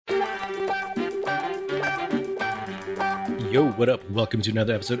Yo, what up? Welcome to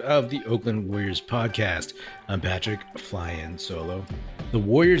another episode of the Oakland Warriors podcast. I'm Patrick, flying solo. The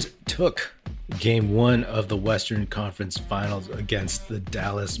Warriors took game one of the Western Conference Finals against the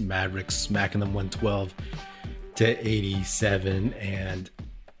Dallas Mavericks, smacking them 112-87. And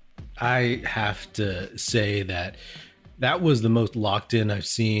I have to say that was the most locked in I've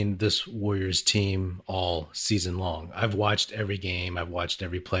seen this Warriors team all season long. I've watched every game. I've watched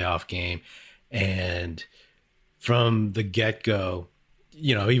every playoff game. And from the get-go,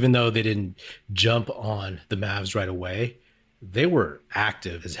 you know, even though they didn't jump on the Mavs right away, they were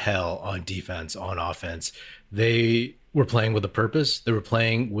active as hell on defense, on offense. They were playing with a purpose. They were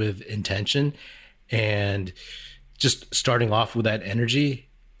playing with intention. And just starting off with that energy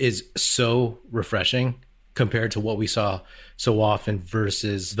is so refreshing compared to what we saw so often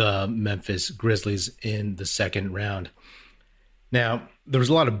versus the Memphis Grizzlies in the second round. Now, there was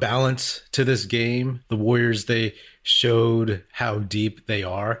a lot of balance to this game. The Warriors, they showed how deep they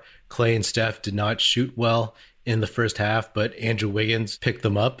are. Klay and Steph did not shoot well in the first half, but Andrew Wiggins picked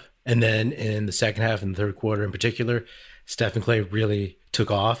them up. And then in the second half and the third quarter in particular, Steph and Klay really took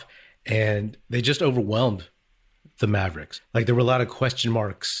off and they just overwhelmed the Mavericks. Like, there were a lot of question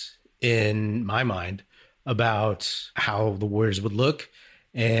marks in my mind about how the Warriors would look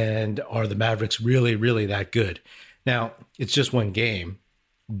and are the Mavericks really, really that good? Now, it's just one game,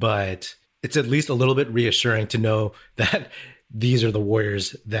 but it's at least a little bit reassuring to know that these are the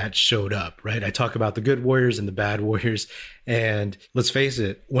Warriors that showed up, right? I talk about the good Warriors and the bad Warriors, and let's face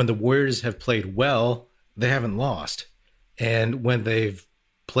it, when the Warriors have played well, they haven't lost. And when they've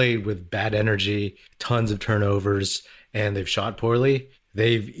played with bad energy, tons of turnovers, and they've shot poorly,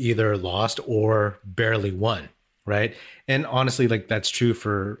 they've either lost or barely won, right? And honestly, like, that's true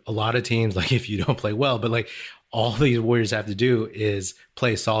for a lot of teams, like if you don't play well, but like all these Warriors have to do is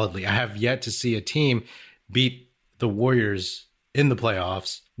play solidly. I have yet to see a team beat the Warriors in the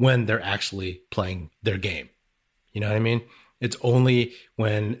playoffs when they're actually playing their game. You know what I mean? It's only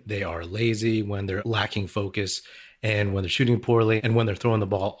when they are lazy, when they're lacking focus, and when they're shooting poorly, and when they're throwing the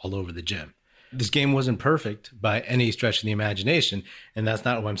ball all over the gym. This game wasn't perfect by any stretch of the imagination, and that's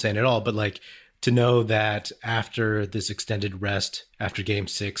not what I'm saying at all. But like, to know that after this extended rest, after game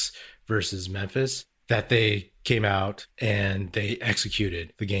 6 versus Memphis, that they came out and they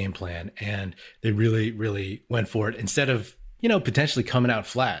executed the game plan and they really, really went for it instead of, you know, potentially coming out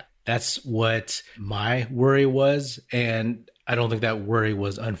flat. That's what my worry was. And I don't think that worry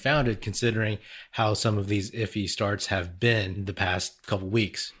was unfounded considering how some of these iffy starts have been the past couple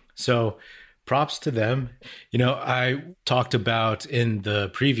weeks. So props to them. You know, I talked about in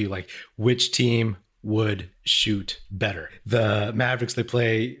the preview, like, which team would shoot better. The Mavericks, they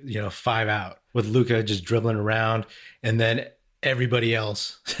play, 5 out with Luka just dribbling around. And then everybody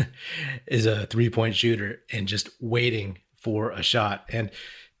else is a 3-point shooter and just waiting for a shot. And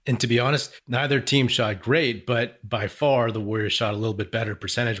to be honest, neither team shot great, but by far the Warriors shot a little bit better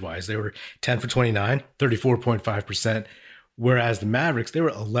percentage-wise. They were 10 for 29, 34.5%. Whereas the Mavericks, they were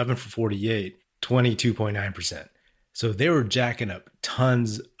 11 for 48, 22.9%. So they were jacking up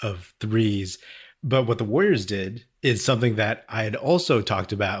tons of threes. But what the Warriors did is something that I had also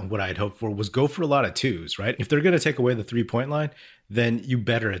talked about and what I had hoped for was go for a lot of twos, right? If they're going to take away the 3-point line, then you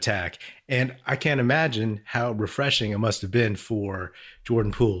better attack. And I can't imagine how refreshing it must have been for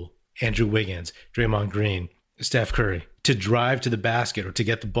Jordan Poole, Andrew Wiggins, Draymond Green, Steph Curry to drive to the basket or to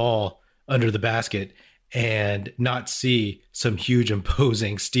get the ball under the basket and not see some huge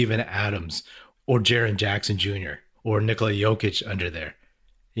imposing Steven Adams or Jaren Jackson Jr. or Nikola Jokic under there.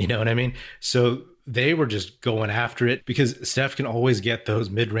 You know what I mean? So they were just going after it because Steph can always get those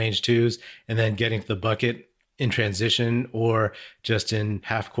mid-range twos and then getting to the bucket in transition or just in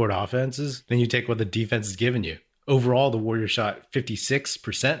half-court offenses. Then you take what the defense is giving you. Overall, the Warriors shot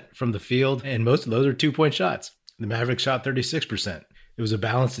 56% from the field, and most of those are 2-point shots. The Mavericks shot 36%. It was a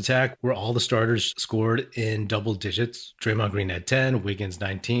balanced attack where all the starters scored in double digits. Draymond Green had 10, Wiggins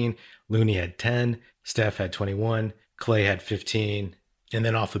 19, Looney had 10, Steph had 21, Klay had 15, and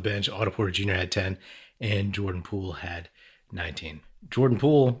then off the bench, Otto Porter Jr. had 10, and Jordan Poole had 19. Jordan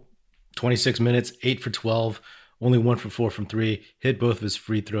Poole, 26 minutes, 8 for 12, only 1 for 4 from 3, hit both of his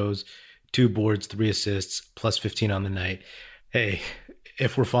free throws, 2 boards, 3 assists, plus 15 on the night. Hey,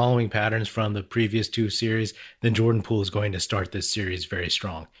 if we're following patterns from the previous 2 series, then Jordan Poole is going to start this series very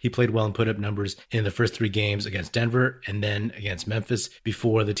strong. He played well and put up numbers in the first 3 games against Denver and then against Memphis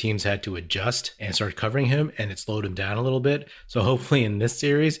before the teams had to adjust and start covering him, and it slowed him down a little bit. So hopefully in this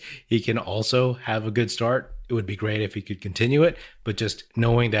series, he can also have a good start. It would be great if he could continue it, but just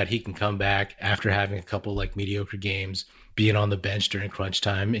knowing that he can come back after having a couple like mediocre games, being on the bench during crunch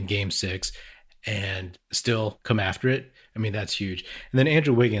time in game 6, and still come after it I mean, that's huge. And then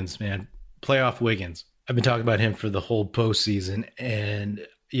Andrew Wiggins, man, playoff Wiggins. I've been talking about him for the whole postseason, and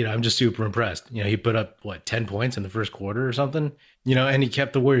I'm just super impressed. He put up 10 points in the first quarter or something. And he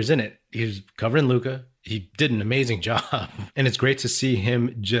kept the Warriors in it. He was covering Luka. He did an amazing job, and it's great to see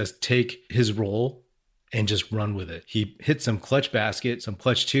him just take his role and just run with it. He hit some clutch baskets, some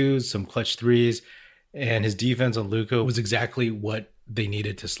clutch twos, some clutch threes, and his defense on Luka was exactly what they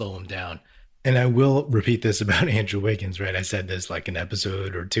needed to slow him down. And I will repeat this about Andrew Wiggins, right? I said this like an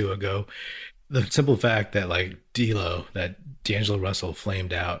episode or two ago. The simple fact that that D'Angelo Russell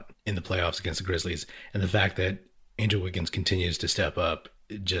flamed out in the playoffs against the Grizzlies, and the fact that Andrew Wiggins continues to step up,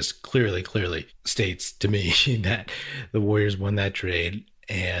 it just clearly states to me that the Warriors won that trade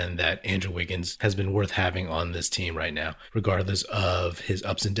and that Andrew Wiggins has been worth having on this team right now, regardless of his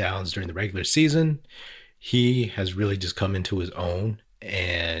ups and downs during the regular season. He has really just come into his own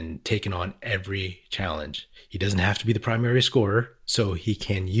and taken on every challenge. He doesn't have to be the primary scorer, so he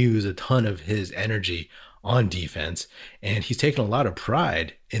can use a ton of his energy on defense, and he's taken a lot of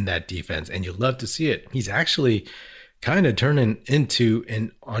pride in that defense, and you'll love to see it. He's actually kind of turning into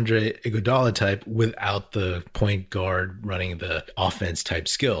an Andre Iguodala type without the point guard running the offense type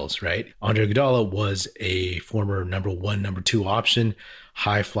skills, right? Andre Iguodala was a former number 1, number 2 option,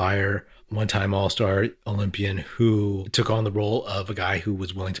 high flyer, one-time All-Star Olympian who took on the role of a guy who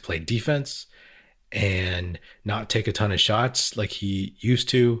was willing to play defense and not take a ton of shots like he used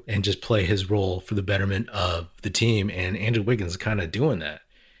to, and just play his role for the betterment of the team. And Andrew Wiggins is kind of doing that.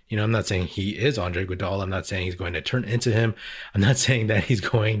 I'm not saying he is Andre Iguodala. I'm not saying he's going to turn into him. I'm not saying that he's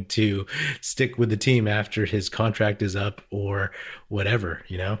going to stick with the team after his contract is up or whatever,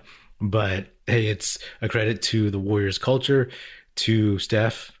 But hey, it's a credit to the Warriors culture, to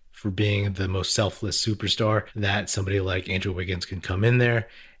Steph for being the most selfless superstar, that somebody like Andrew Wiggins can come in there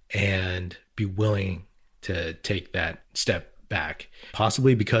and be willing to take that step back,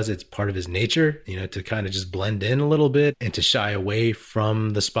 possibly because it's part of his nature, to kind of just blend in a little bit and to shy away from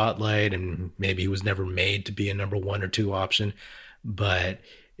the spotlight. And maybe he was never made to be a number 1 or 2 option, but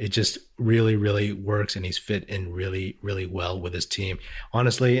it just really works, and he's fit in really well with his team,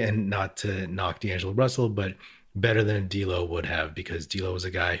 honestly. And not to knock D'Angelo Russell, but better than D'Lo would have, because D'Lo was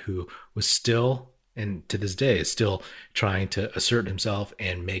a guy who was still, and to this day is still, trying to assert himself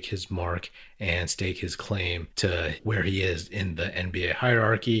and make his mark and stake his claim to where he is in the NBA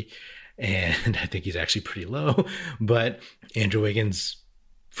hierarchy. And I think he's actually pretty low. But Andrew Wiggins,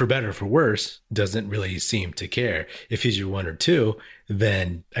 for better or for worse, doesn't really seem to care. If he's your 1 or 2,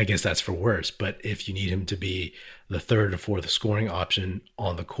 then I guess that's for worse. But if you need him to be the 3rd or 4th scoring option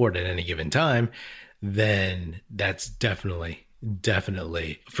on the court at any given time, then that's definitely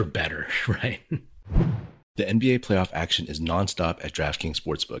for better, right? The NBA playoff action is nonstop at DraftKings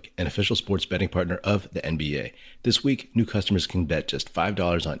Sportsbook, an official sports betting partner of the NBA. This week, new customers can bet just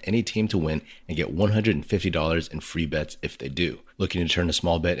 $5 on any team to win and get $150 in free bets if they do. Looking to turn a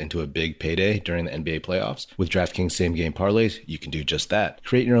small bet into a big payday during the NBA playoffs? With DraftKings same-game parlays, you can do just that.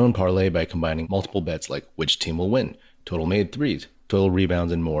 Create your own parlay by combining multiple bets like which team will win, total made threes, total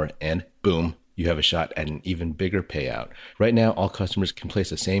rebounds, and more, and boom, you have a shot at an even bigger payout. Right now, all customers can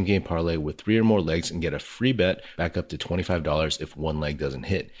place a same-game parlay with 3 or more legs and get a free bet back up to $25 if one leg doesn't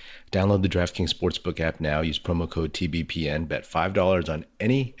hit. Download the DraftKings Sportsbook app now. Use promo code TBPN. Bet $5 on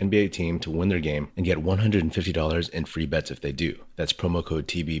any NBA team to win their game and get $150 in free bets if they do. That's promo code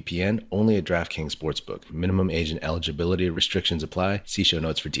TBPN only at DraftKings Sportsbook. Minimum age and eligibility restrictions apply. See show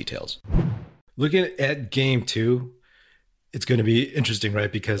notes for details. Looking at game 2, it's going to be interesting,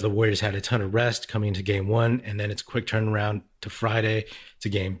 right? Because the Warriors had a ton of rest coming into game 1, and then it's a quick turnaround to Friday to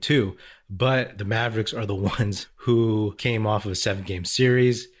game 2. But the Mavericks are the ones who came off of a 7-game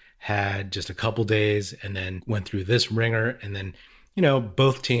series, had just a couple days, and then went through this ringer. And then,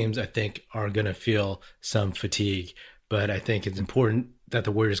 both teams, I think, are going to feel some fatigue. But I think it's important that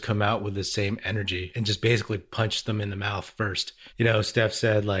the Warriors come out with the same energy and just basically punch them in the mouth first. Steph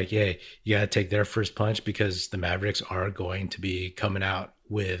said, hey, you got to take their first punch because the Mavericks are going to be coming out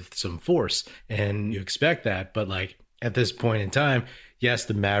with some force. And you expect that. But at this point in time, yes,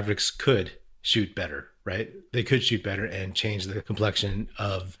 the Mavericks could shoot better, right? They could shoot better and change the complexion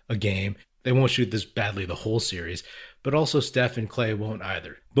of a game. They won't shoot this badly the whole series, but also Steph and Klay won't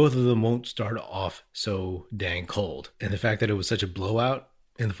either. Both of them won't start off so dang cold. And the fact that it was such a blowout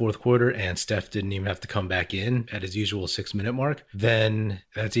in the fourth quarter and Steph didn't even have to come back in at his usual 6-minute mark, then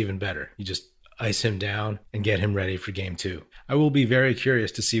that's even better. You just ice him down and get him ready for game 2. I will be very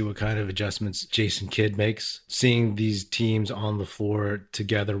curious to see what kind of adjustments Jason Kidd makes. Seeing these teams on the floor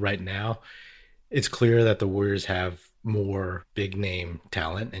together right now, it's clear that the Warriors have more big name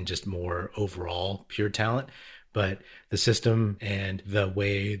talent and just more overall pure talent. But the system and the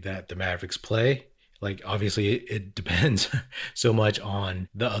way that the Mavericks play, like obviously it depends so much on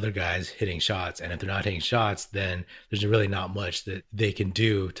the other guys hitting shots. And if they're not hitting shots, then there's really not much that they can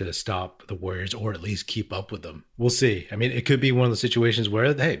do to stop the Warriors or at least keep up with them. We'll see. I mean, it could be one of the situations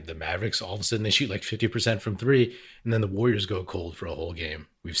where, hey, the Mavericks, all of a sudden they shoot like 50% from three, and then the Warriors go cold for a whole game.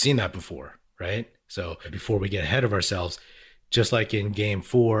 We've seen that before, right? So before we get ahead of ourselves, just like in game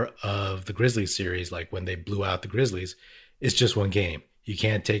 4 of the Grizzlies series, like when they blew out the Grizzlies, it's just one game. You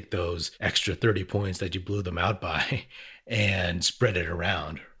can't take those extra 30 points that you blew them out by and spread it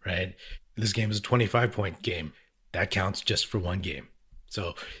around, right? This game is a 25-point game. That counts just for one game.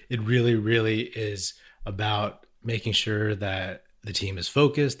 So it really, really is about making sure that the team is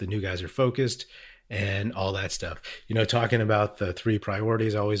focused, the new guys are focused, and all that stuff. You know, talking about the 3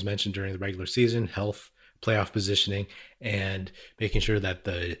 priorities I always mentioned during the regular season: health, playoff positioning, and making sure that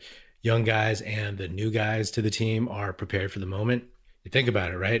the young guys and the new guys to the team are prepared for the moment. You think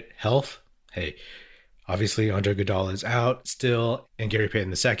about it, right? Health. Hey, obviously Andre Iguodala is out still, and Gary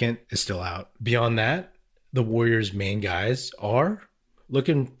Payton II is still out. Beyond that, the Warriors' main guys are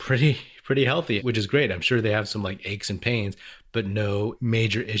looking pretty healthy, which is great. I'm sure they have some like aches and pains, but no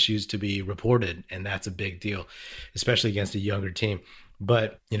major issues to be reported. And that's a big deal, especially against a younger team.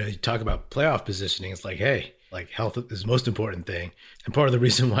 But, you know, you talk about playoff positioning. It's like, hey, like health is the most important thing. And part of the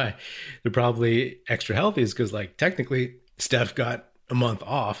reason why they're probably extra healthy is because, like, technically Steph got a month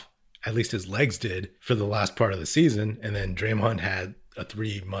off, at least his legs did, for the last part of the season. And then Draymond had a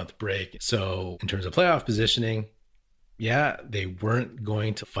 3-month break. So in terms of playoff positioning, yeah, they weren't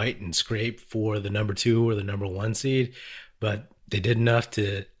going to fight and scrape for the number 2 or the number 1 seed, but they did enough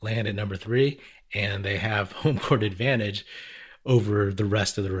to land at number 3, and they have home court advantage over the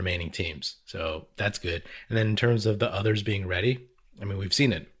rest of the remaining teams. So that's good. And then in terms of the others being ready, I mean, we've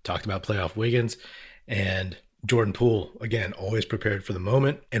seen it. Talked about playoff Wiggins and Jordan Poole, again, always prepared for the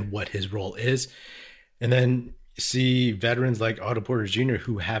moment and what his role is. And then see veterans like Otto Porter Jr.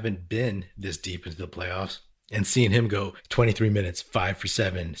 who haven't been this deep into the playoffs, and seeing him go 23 minutes, 5 for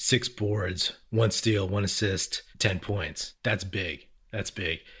 7, 6 boards, 1 steal, 1 assist, 10 points. That's big. That's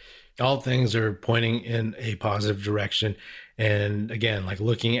big. All things are pointing in a positive direction. And again, like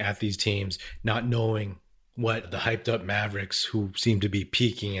looking at these teams, not knowing what the hyped up Mavericks, who seem to be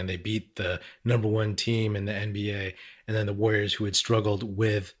peaking, and they beat the number 1 team in the NBA, and then the Warriors, who had struggled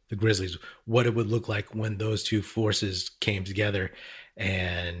with the Grizzlies, what it would look like when those two forces came together.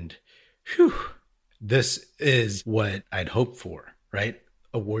 And this is what I'd hoped for, right?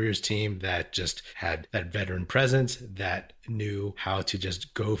 A Warriors team that just had that veteran presence, that knew how to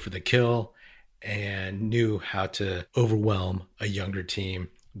just go for the kill, and knew how to overwhelm a younger team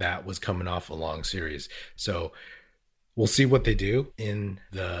that was coming off a long series. So we'll see what they do in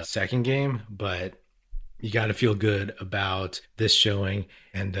the second game, but you got to feel good about this showing,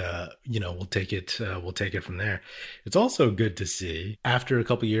 and we'll take it from there. It's also good to see, after a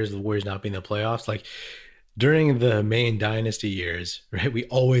couple of years of the Warriors not being in the playoffs, like during the main dynasty years, right, we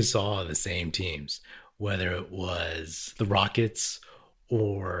always saw the same teams, whether it was the Rockets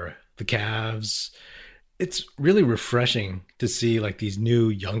or the Cavs. It's really refreshing to see like these new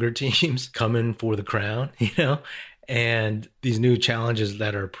younger teams coming for the crown, and these new challenges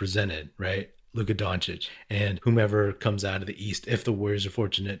that are presented, right? Luka Doncic and whomever comes out of the East, if the Warriors are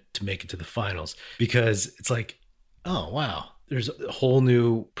fortunate to make it to the finals, because it's like, oh, wow, there's a whole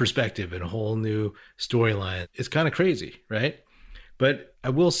new perspective and a whole new storyline. It's kind of crazy, right? But I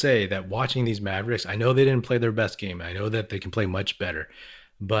will say that watching these Mavericks, I know they didn't play their best game. I know that they can play much better,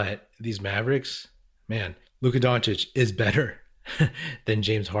 but these Mavericks, man, Luka Doncic is better than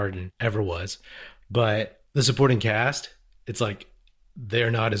James Harden ever was. But the supporting cast, it's like,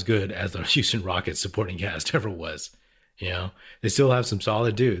 they're not as good as the Houston Rockets supporting cast ever was. They still have some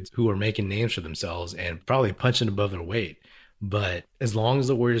solid dudes who are making names for themselves and probably punching above their weight. But as long as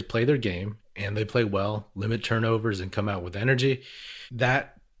the Warriors play their game and they play well, limit turnovers, and come out with energy,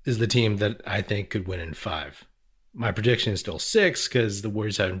 that is the team that I think could win in 5. My prediction is still 6, because the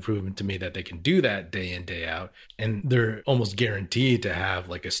Warriors haven't proven to me that they can do that day in, day out. And they're almost guaranteed to have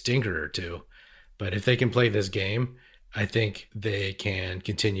like a stinker or two. But if they can play this game, I think they can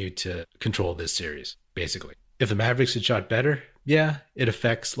continue to control this series, basically. If the Mavericks had shot better, yeah, it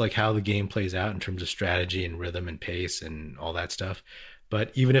affects like how the game plays out in terms of strategy and rhythm and pace and all that stuff.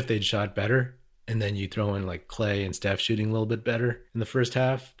 But even if they'd shot better, and then you throw in like Clay and Steph shooting a little bit better in the first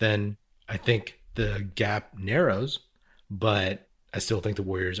half, then I think the gap narrows. But I still think the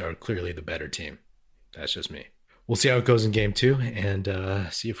Warriors are clearly the better team. That's just me. We'll see how it goes in game 2,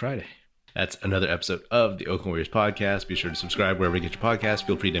 and see you Friday. That's another episode of the Oakland Warriors podcast. Be sure to subscribe wherever you get your podcast.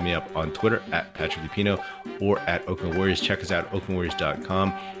 Feel free to hit me up on Twitter at Patrick Lupino or at Oakland Warriors. Check us out at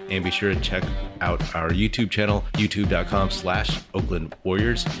oaklandwarriors.com, and be sure to check out our YouTube channel, youtube.com/Oakland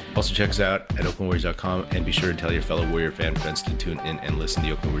Warriors. Also check us out at oaklandwarriors.com, and be sure to tell your fellow Warrior fan friends to tune in and listen to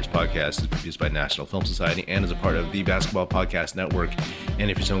the Oakland Warriors podcast. It's produced by National Film Society and is a part of the Basketball Podcast Network.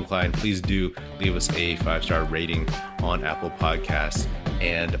 And if you're so inclined, please do leave us a 5-star rating on Apple Podcasts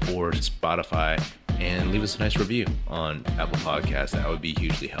and or Spotify, and leave us a nice review on Apple Podcasts. That would be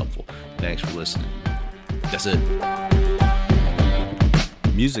hugely helpful. Thanks for listening. That's it.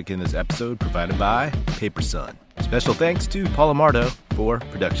 Music in this episode provided by Paper Sun. Special thanks to Paul Amardo for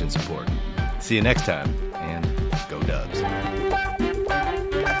production support. See you next time, and go Dubs.